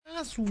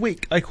last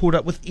week I caught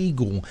up with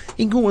Igor.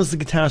 Igor is the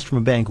guitarist from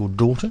a band called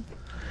Daughter,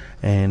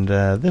 and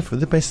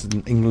they're based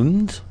in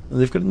England.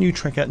 They've got a new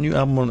track out, new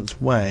album on its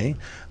way.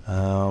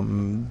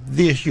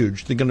 They're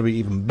huge. They're going to be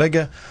even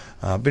bigger.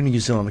 Been to New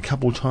Zealand a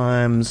couple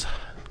times.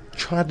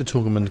 Tried to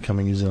talk them into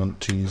coming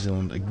to New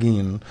Zealand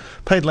again.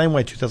 Played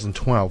Laneway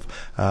 2012.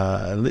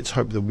 Let's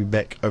hope they'll be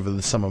back over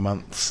the summer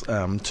months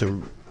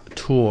to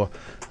tour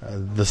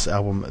this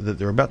album that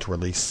they're about to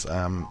release.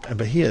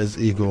 But here is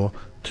Igor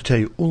to tell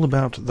you all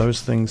about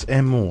those things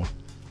and more.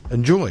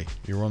 Enjoy.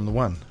 You're on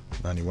the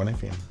 91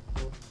 FM.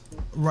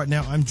 Right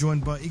now I'm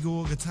joined by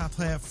Igor, guitar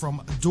player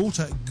from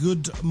Daughter.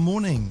 Good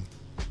morning.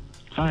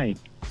 Hi.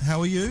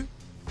 How are you?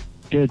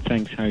 Good,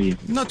 thanks. How are you?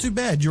 Not too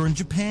bad. You're in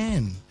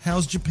Japan.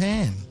 How's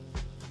Japan?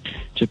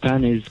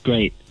 Japan is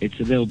great. It's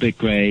a little bit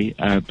grey,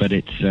 but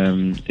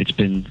it's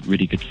been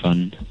really good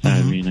fun.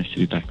 Really nice to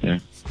be back there.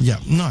 Yeah,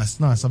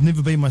 nice. I've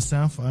never been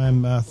myself.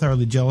 I'm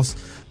thoroughly jealous,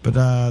 but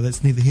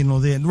that's neither here nor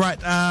there. Right,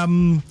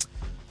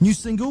 new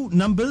single,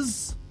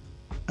 Numbers,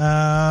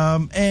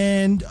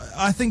 and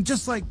I think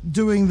just like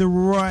doing the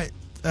right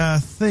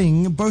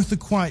thing, both are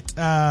quite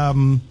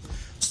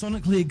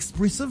sonically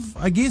expressive,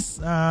 I guess,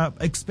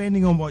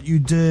 expanding on what you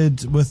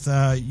did with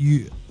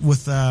If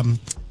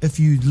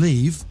You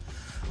Leave.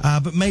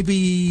 But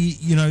maybe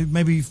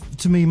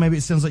to me,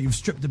 it sounds like you've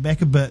stripped it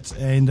back a bit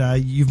and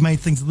you've made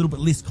things a little bit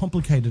less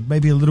complicated.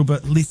 Maybe a little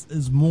bit less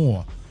is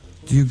more.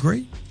 Do you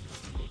agree?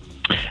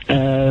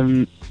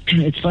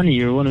 It's funny.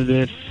 You're one of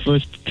the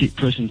first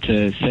person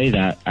to say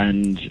that,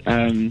 and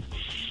I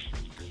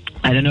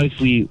don't know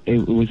if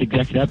it was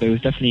exactly that, but it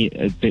was definitely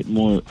a bit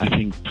more, I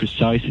think,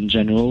 precise in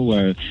general.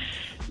 Where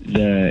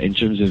in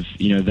terms of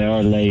there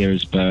are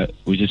layers, but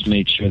we just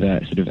made sure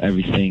that sort of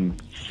everything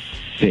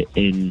fit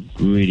in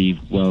really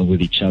well with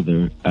each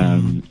other,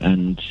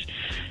 and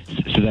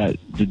so that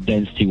the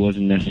density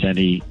wasn't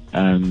necessarily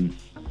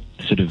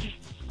sort of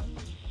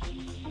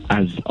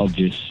as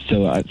obvious.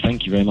 So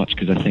thank you very much,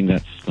 because I think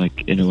that's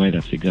in a way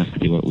that's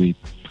exactly what we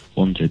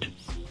wanted.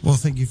 Well,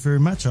 thank you very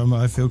much.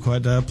 I feel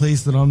quite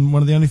pleased that I'm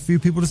one of the only few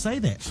people to say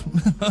that.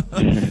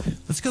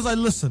 It's because I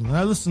listen.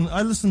 I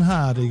listen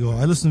hard, Igor.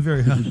 I listen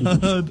very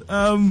hard.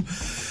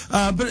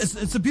 But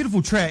it's a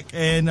beautiful track,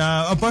 and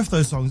both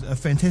those songs are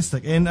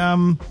fantastic. And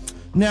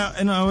now,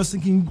 I was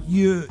thinking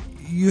you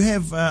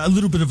have a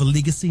little bit of a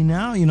legacy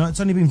now. It's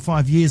only been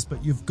 5 years,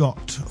 but you've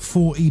got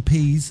 4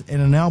 EPs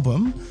and an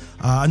album,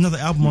 another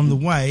album on the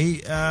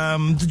way.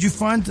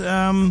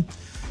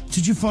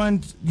 Did you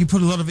find you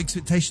put a lot of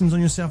expectations on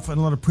yourself and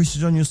a lot of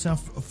pressure on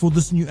yourself for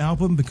this new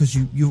album, because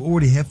you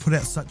already have put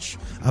out such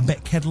a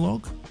back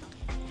catalogue?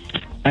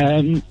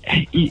 Again,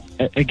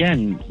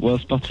 well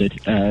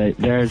spotted.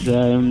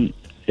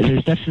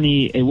 There's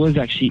definitely, it was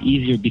actually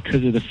easier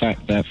because of the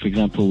fact that, for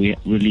example, we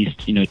released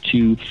 2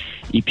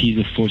 EPs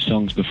of 4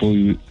 songs before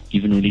we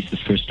even released the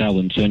first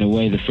album. So in a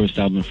way, the first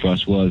album for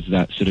us was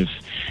that sort of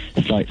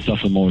slight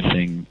sophomore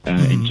thing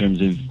in terms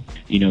of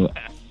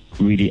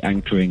really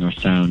anchoring our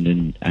sound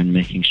and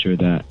making sure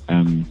that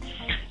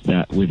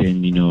that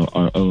within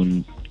our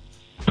own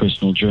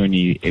personal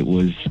journey, it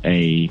was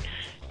a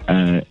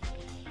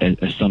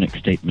sonic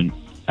statement.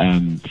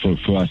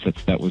 For us,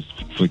 that was,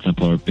 for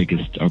example, our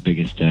biggest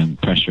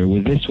pressure.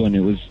 With this one,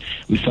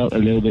 we felt a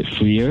little bit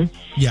freer.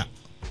 Yeah.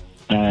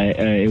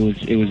 It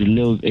was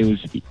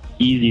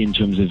easy in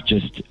terms of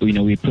just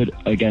we put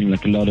again a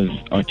lot of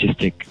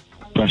artistic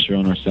pressure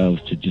on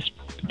ourselves to just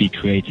be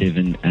creative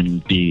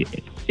and be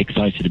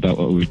excited about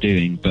what we were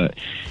doing, but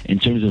in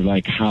terms of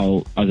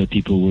how other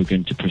people were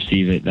going to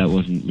perceive it, that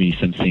wasn't really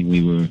something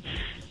we were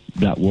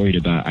that worried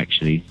about,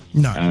 actually.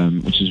 No.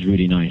 Which is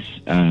really nice.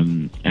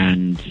 And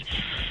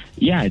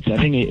yeah, I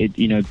think it's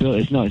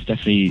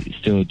definitely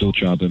still a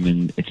Daughter album,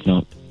 and it's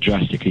not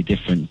drastically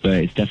different, but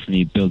it's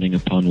definitely building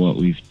upon what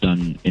we've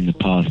done in the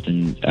past,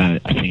 and I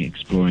think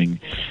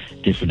exploring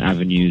different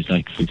avenues,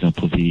 for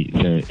example the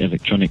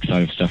electronic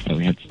side of stuff that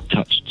we had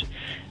touched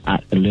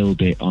at a little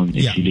bit on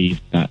If You Leave,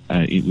 that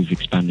we've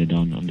expanded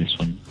on this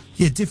one.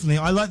 Yeah, definitely.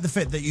 I like the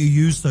fact that you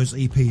used those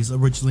EPs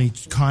originally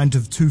kind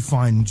of to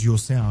find your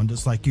sound.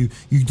 It's like you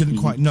didn't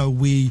quite know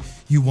where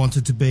you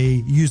wanted to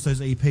be. You used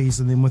those EPs,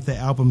 and then with the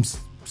albums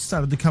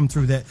started to come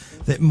through that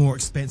more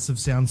expansive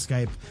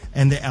soundscape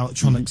and the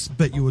electronics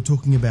bit you were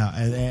talking about,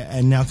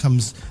 and now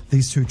comes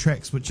these 2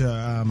 tracks, which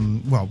are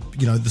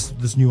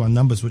this new one,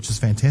 Numbers, which is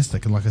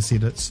fantastic. And like I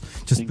said, it's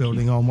just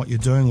building on what you're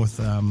doing with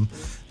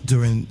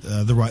doing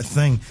the right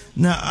thing.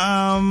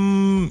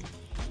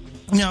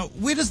 Now,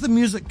 where does the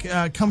music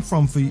come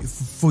from for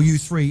you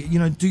three?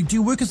 Do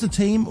you work as a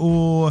team,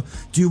 or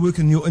do you work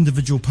in your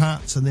individual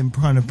parts and then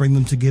kind of bring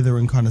them together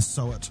and kind of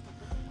sew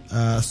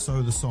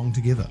the song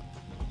together?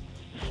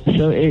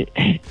 So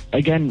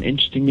again,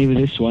 interestingly with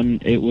this one,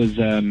 it was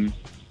a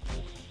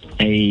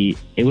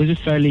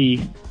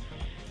fairly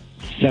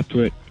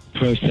separate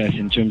process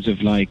in terms of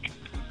for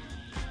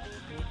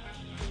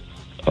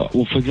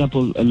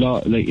example, a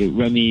lot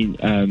Remy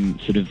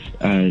sort of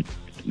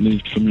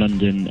moved from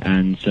London,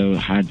 and so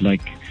had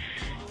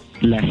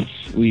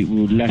we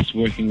were less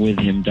working with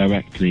him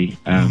directly,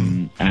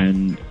 and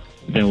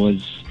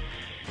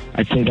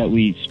I'd say that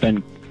we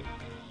spent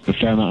a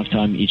fair amount of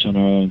time each on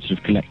our own, sort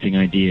of collecting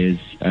ideas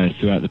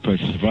throughout the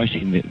process of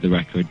writing the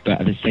record.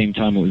 But at the same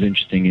time, what was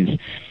interesting is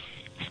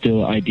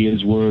still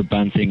ideas were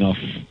bouncing off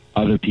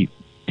other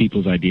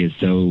people's ideas.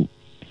 So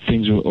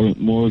things were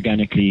more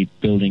organically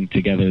building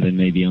together than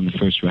maybe on the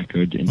first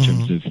record in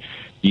terms of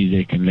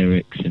music and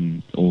lyrics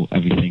and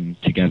everything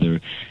together.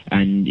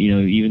 And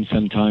even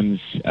sometimes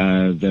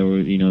there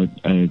were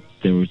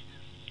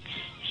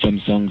some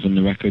songs on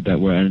the record that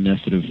were Eleanor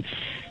sort of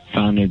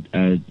found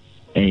a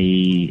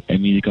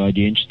musical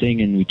idea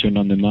interesting, and we turned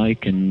on the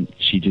mic, and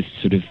she just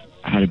sort of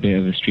had a bit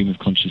of a stream of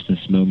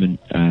consciousness moment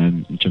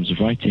in terms of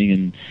writing,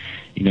 and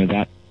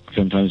that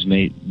sometimes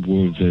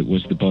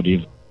was the body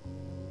of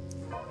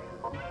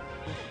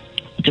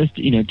just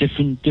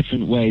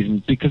different ways.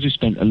 And because we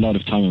spent a lot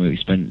of time on it, we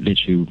spent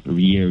literally a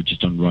year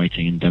just on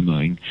writing and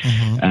demoing.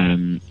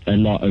 A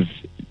lot of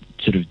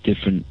sort of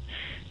different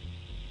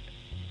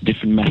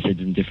methods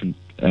and different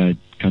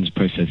kinds of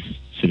process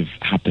sort of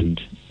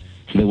happened.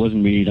 So there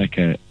wasn't really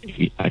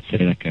I'd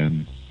say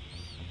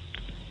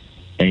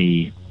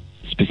a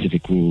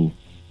specific rule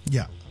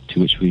to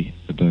which we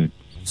abode.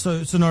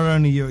 So not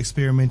only you're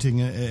experimenting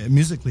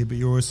musically, but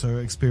you're also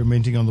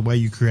experimenting on the way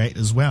you create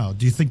as well.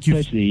 Do you think you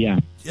totally, yeah.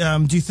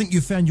 Do you think you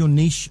found your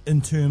niche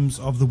in terms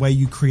of the way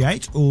you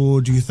create,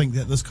 or do you think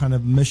that this kind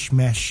of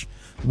mishmash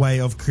way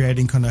of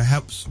creating kind of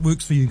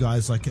works for you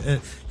guys? Like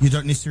you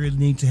don't necessarily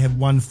need to have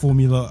one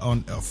formula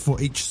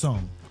for each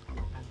song.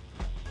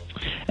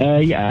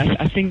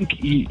 I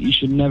think you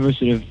should never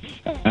sort of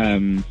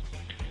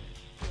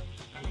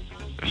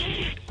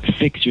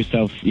fix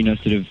yourself,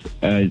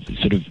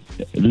 sort of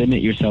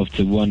limit yourself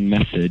to one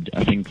method.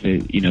 I think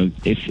that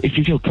if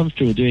you feel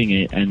comfortable doing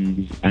it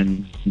and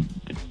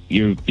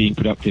you're being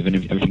productive and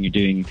everything you're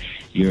doing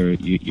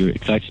you're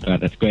excited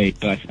about, that's great.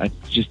 But I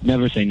just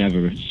never say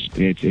never.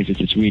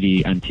 It's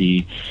really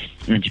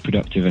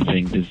anti-productive. I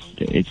think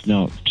it's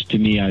not. To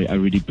me, I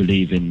really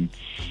believe in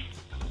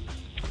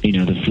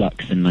the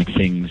flux and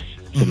things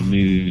sort of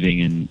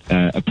moving and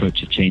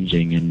approaches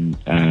changing and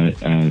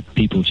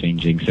people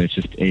changing. So it's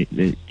just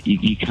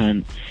you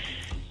can't.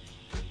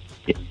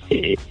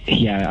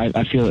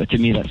 I feel, to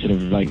me, that's sort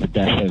of like the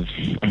death of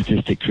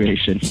artistic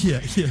creation.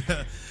 Yeah.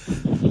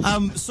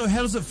 So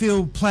how does it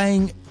feel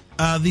playing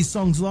these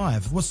songs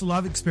live? What's the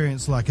live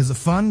experience like? Is it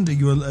fun?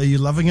 Are you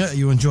loving it? Are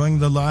you enjoying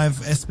the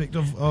live aspect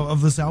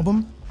of this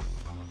album?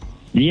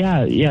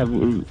 Yeah.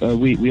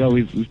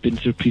 We've been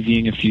sort of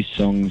previewing a few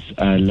songs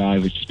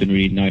live, which has been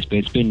really nice. But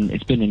it's been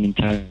an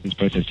intense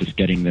process just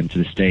getting them to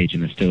the stage,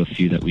 and there's still a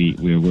few that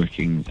we're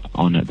working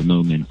on at the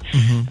moment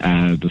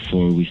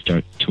before we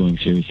start touring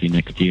seriously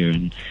next year.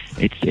 And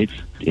it's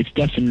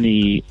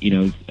definitely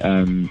the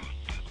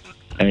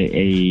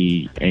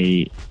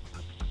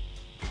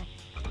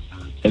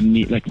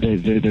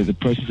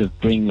process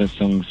of bringing those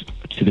songs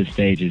to the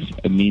stage is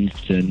a means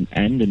to an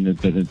end, and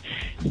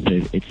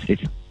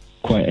it's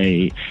quite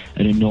an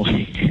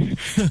annoying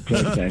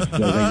process. So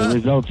the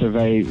results are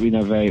very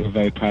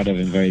proud of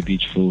and very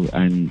beautiful,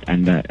 and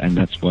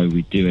that's why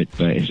we do it.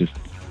 But it's just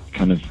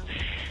kind of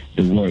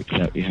the work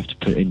that we have to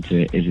put into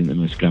it isn't the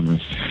most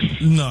glamorous.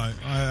 No,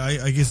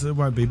 I guess it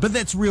won't be. But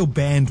that's real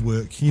band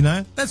work,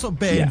 That's what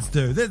bands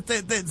do.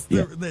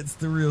 That's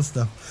the real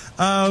stuff.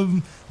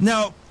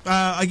 Now,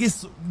 I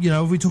guess,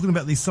 if we're talking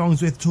about these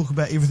songs, we have to talk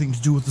about everything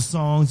to do with the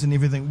songs and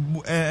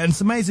everything. And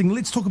it's amazing.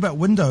 Let's talk about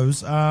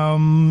Windows.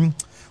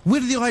 Where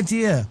did the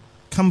idea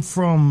come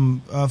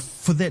from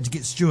for that to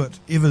get Stuart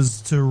Evers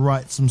to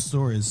write some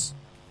stories?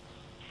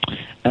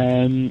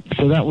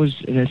 So that was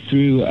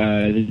through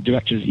the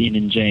directors Ian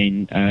and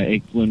Jane.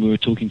 When we were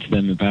talking to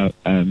them about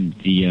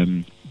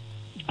the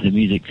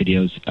music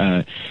videos,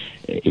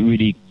 it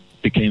really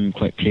became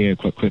quite clear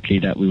quite quickly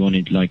that we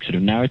wanted sort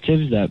of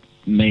narratives that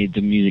made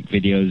the music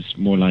videos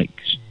more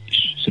like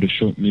sort of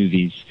short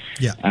movies.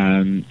 Yeah.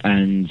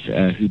 And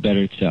who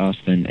better to ask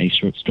than a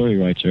short story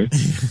writer?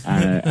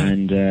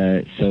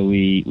 So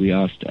we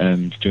asked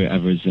Stuart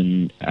Evers,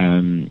 and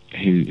who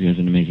has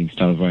an amazing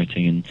style of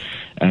writing,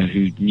 and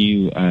who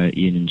knew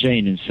Ian and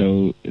Jane, and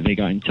so they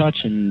got in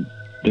touch, and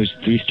those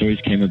 3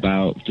 stories came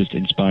about just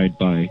inspired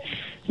by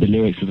the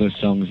lyrics of those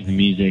songs, the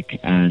music,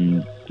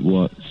 and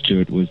what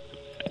Stuart was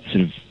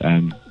sort of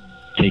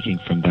taking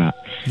from that.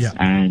 Yeah.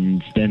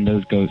 And then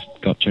those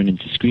got turned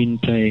into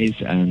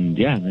screenplays, and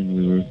then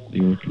we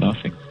were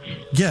laughing.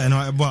 Yeah, and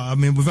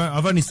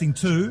I've only seen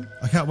 2.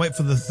 I can't wait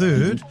for the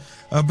 3rd.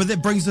 But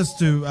that brings us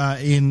to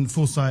Ian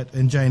Forsyth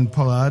and Jane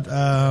Pollard.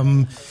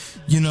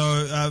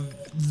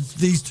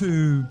 These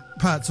 2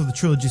 parts of the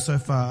trilogy so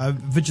far are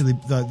visually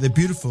they're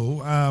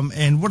beautiful,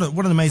 and what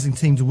an amazing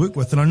team to work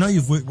with. And I know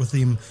you've worked with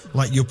them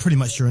you're pretty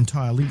much your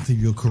entire length of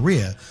your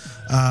career.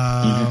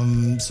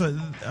 So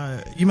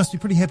you must be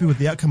pretty happy with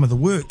the outcome of the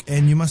work,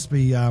 and you must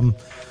be. I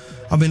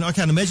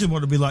can't imagine what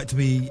it'd be like to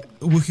be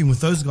working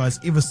with those guys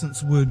ever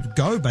since Word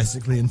Go,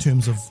 basically, in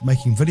terms of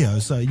making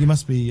videos. So you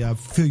must be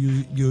feel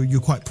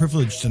you're quite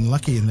privileged and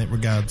lucky in that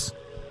regards.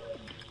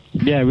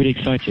 Yeah, really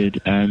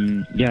excited.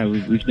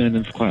 We've known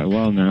them for quite a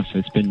while now, so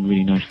it's been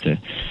really nice to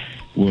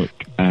work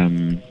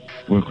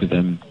with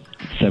them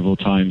several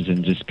times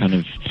and just kind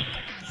of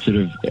sort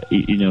of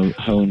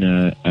hone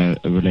a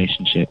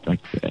relationship, like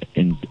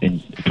in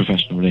a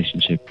professional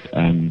relationship.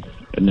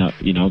 Not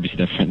obviously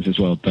they're friends as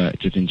well, but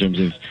just in terms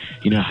of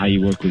how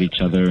you work with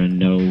each other and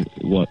know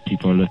what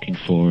people are looking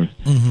for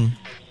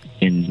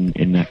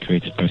in that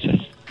creative process.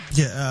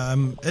 Yeah,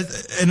 and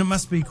it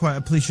must be quite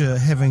a pleasure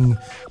having,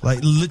 like,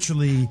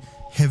 literally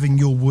having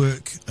your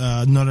work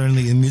not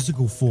only in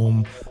musical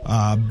form,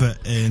 but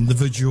in the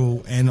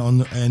visual and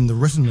the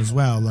written as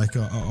well, like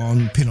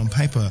on pen on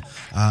paper,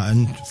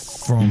 and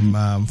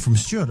from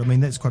Stuart. I mean,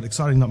 that's quite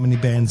exciting. Not many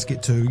bands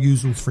get to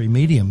use all three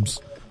mediums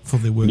for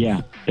their work.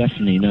 Yeah,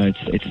 definitely. No,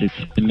 it's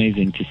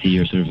amazing to see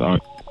your sort of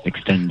art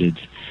extended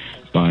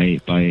by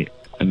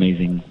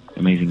amazing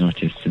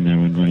artists in their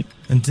own right.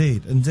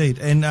 Indeed.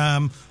 And,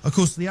 of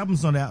course, the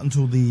album's not out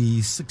until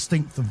the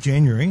 16th of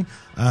January,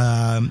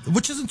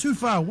 which isn't too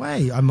far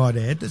away, I might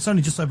add. It's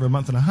only just over a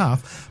month and a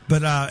half.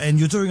 But and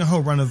you're doing a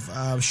whole run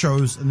of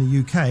shows in the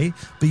UK.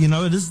 But,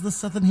 it is the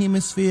Southern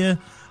Hemisphere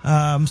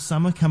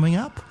summer coming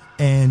up.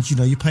 And,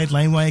 you played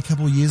Laneway a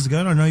couple of years ago,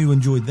 and I know you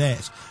enjoyed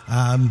that.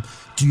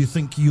 Do you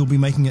think you'll be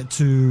making it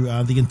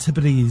to the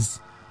Antipodes,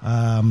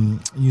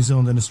 New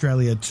Zealand and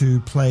Australia,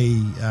 to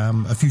play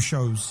a few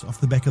shows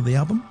off the back of the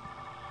album?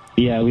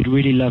 Yeah, we'd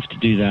really love to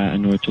do that,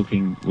 and we're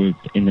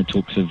in the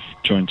talks of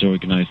trying to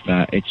organise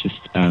that. It's just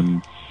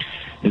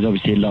there's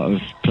obviously a lot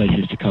of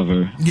places to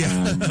cover.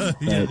 Yeah.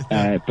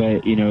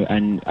 But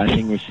and I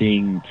think we're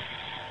seeing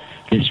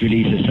this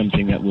release as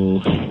something that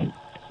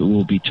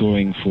we'll be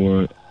touring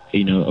for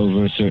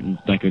over a certain,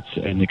 like, it's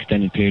an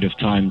extended period of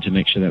time to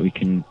make sure that we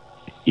can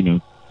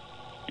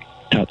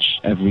touch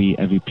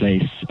every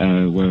place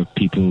where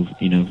people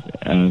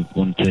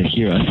want to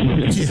hear us.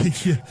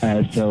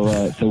 So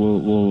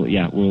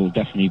we'll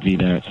definitely be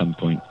there at some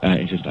point.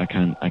 It's just I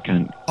can't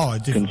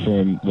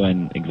confirm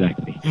when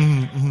exactly.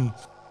 Mm-hmm.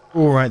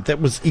 All right, that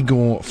was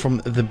Igor from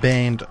the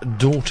band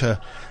Daughter,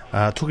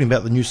 talking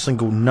about the new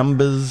single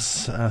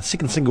Numbers,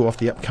 second single off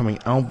the upcoming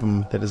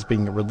album that is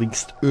being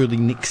released early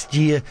next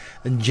year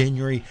in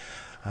January.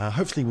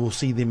 Hopefully we'll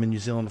see them in New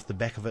Zealand off the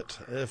back of it.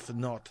 If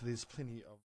not, there's plenty of